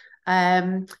week.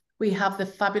 We have the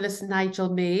fabulous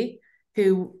Nigel May,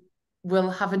 who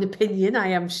will have an opinion, I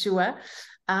am sure.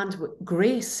 And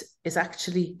Grace is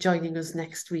actually joining us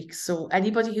next week. So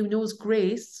anybody who knows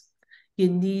Grace, you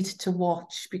need to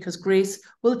watch because Grace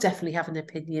will definitely have an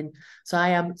opinion. So I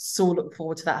am so looking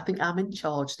forward to that. I think I'm in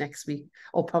charge next week,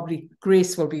 or probably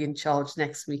Grace will be in charge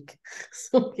next week.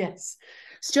 So yes.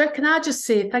 Stuart, can I just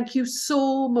say thank you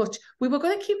so much. We were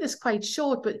going to keep this quite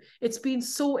short, but it's been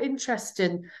so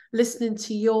interesting listening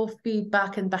to your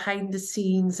feedback and behind the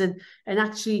scenes. And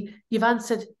actually, you've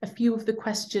answered a few of the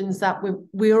questions that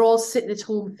we're all sitting at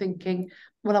home thinking,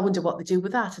 well, I wonder what they do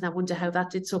with that. And I wonder how that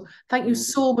did. So thank you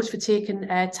so much for taking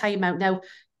time out. Now,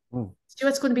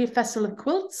 Stuart's going to be at Festival of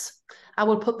Quilts. I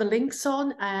will put the links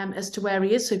on as to where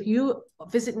he is. So if you are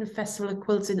visiting Festival of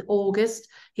Quilts in August,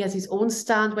 he has his own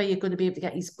stand where you're going to be able to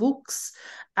get his books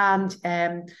and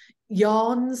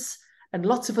yarns and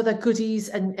lots of other goodies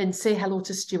and say hello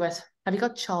to Stuart. Have you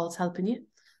got Charles helping you?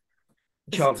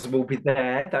 Charles will be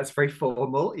there. That's very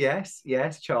formal. Yes,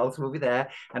 Charles will be there,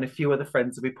 and a few other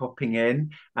friends will be popping in.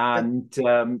 And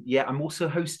I'm also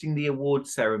hosting the award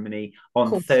ceremony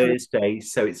on Thursday,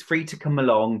 so it's free to come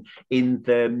along in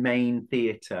the main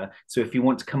theatre. So if you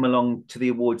want to come along to the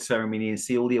award ceremony and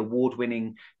see all the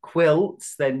award-winning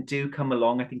quilts, then do come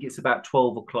along. I think it's about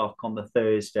 12 o'clock on the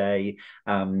Thursday.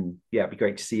 It'd be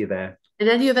great to see you there. And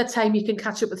any other time you can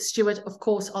catch up with Stuart, of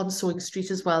course, on Sewing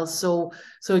Street as well. So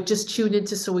just tune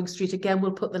into Sewing Street. Again,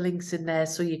 we'll put the links in there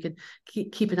so you can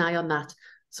keep an eye on that.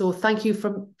 So thank you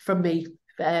from me.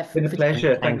 It's been a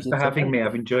pleasure. Thanks for having me.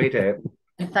 I've enjoyed it.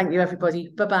 And thank you, everybody.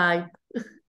 Bye-bye.